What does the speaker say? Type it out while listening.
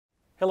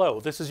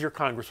Hello, this is your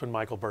Congressman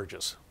Michael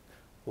Burgess.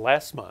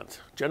 Last month,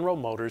 General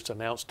Motors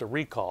announced a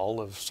recall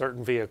of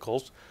certain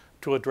vehicles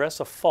to address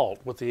a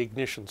fault with the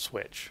ignition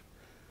switch.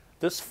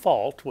 This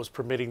fault was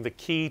permitting the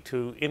key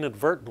to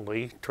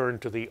inadvertently turn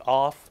to the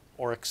off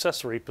or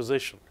accessory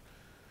position.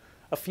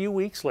 A few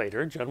weeks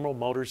later, General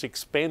Motors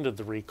expanded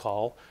the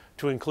recall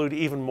to include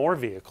even more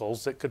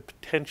vehicles that could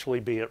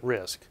potentially be at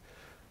risk.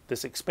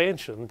 This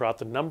expansion brought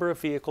the number of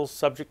vehicles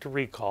subject to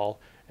recall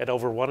at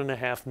over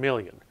 1.5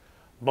 million.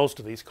 Most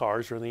of these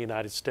cars are in the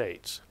United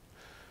States.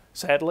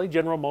 Sadly,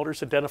 General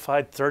Motors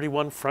identified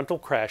 31 frontal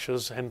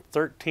crashes and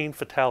 13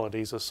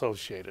 fatalities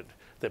associated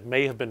that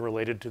may have been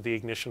related to the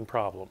ignition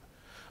problem.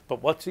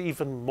 But what's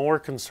even more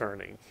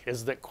concerning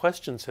is that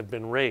questions have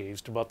been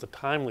raised about the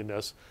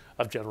timeliness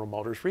of General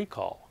Motors'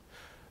 recall.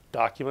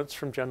 Documents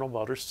from General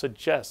Motors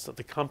suggest that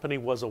the company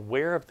was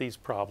aware of these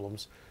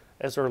problems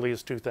as early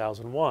as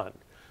 2001,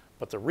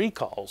 but the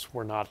recalls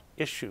were not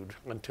issued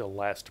until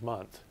last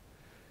month.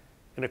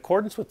 In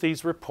accordance with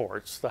these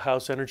reports, the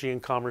House Energy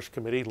and Commerce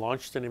Committee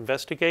launched an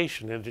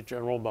investigation into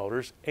General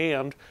Motors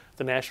and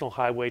the National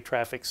Highway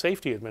Traffic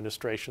Safety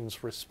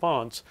Administration's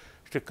response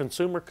to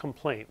consumer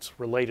complaints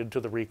related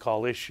to the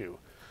recall issue.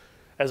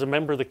 As a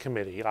member of the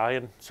committee, I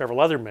and several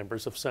other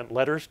members have sent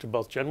letters to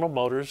both General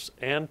Motors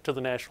and to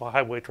the National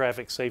Highway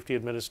Traffic Safety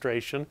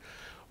Administration.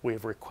 We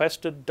have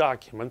requested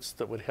documents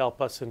that would help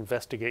us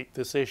investigate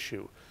this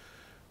issue.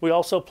 We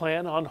also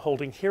plan on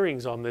holding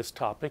hearings on this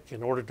topic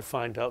in order to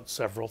find out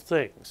several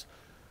things.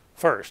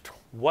 First,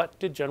 what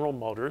did General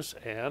Motors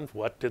and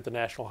what did the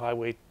National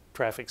Highway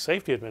Traffic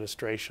Safety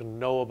Administration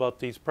know about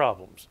these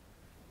problems?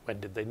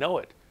 When did they know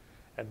it?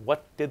 And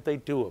what did they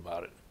do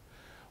about it?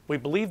 We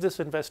believe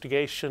this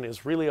investigation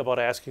is really about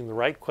asking the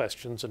right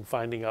questions and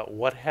finding out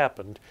what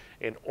happened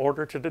in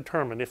order to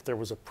determine if there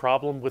was a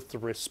problem with the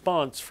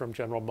response from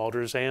General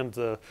Motors and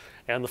the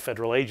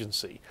federal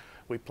agency.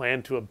 We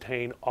plan to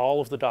obtain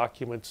all of the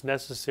documents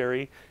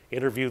necessary,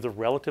 interview the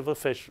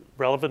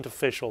relevant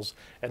officials,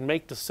 and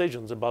make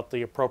decisions about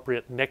the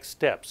appropriate next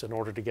steps in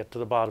order to get to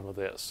the bottom of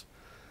this.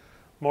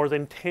 More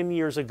than 10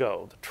 years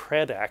ago, the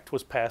TREAD Act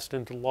was passed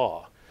into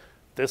law.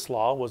 This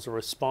law was a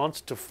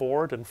response to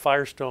Ford and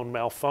Firestone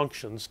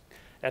malfunctions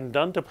and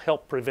done to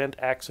help prevent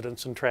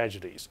accidents and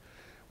tragedies.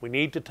 We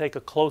need to take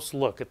a close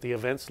look at the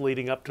events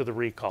leading up to the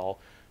recall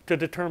to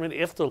determine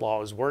if the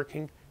law is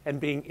working and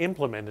being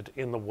implemented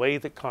in the way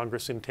that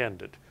Congress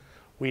intended.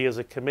 We as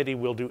a committee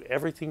will do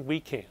everything we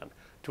can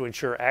to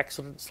ensure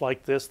accidents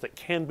like this that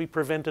can be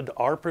prevented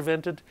are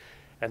prevented,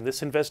 and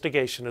this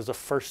investigation is a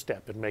first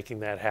step in making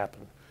that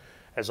happen.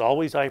 As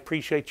always, I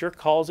appreciate your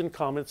calls and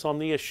comments on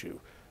the issue.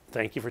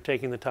 Thank you for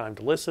taking the time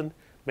to listen.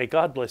 May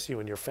God bless you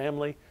and your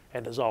family,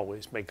 and as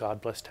always, may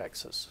God bless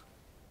Texas.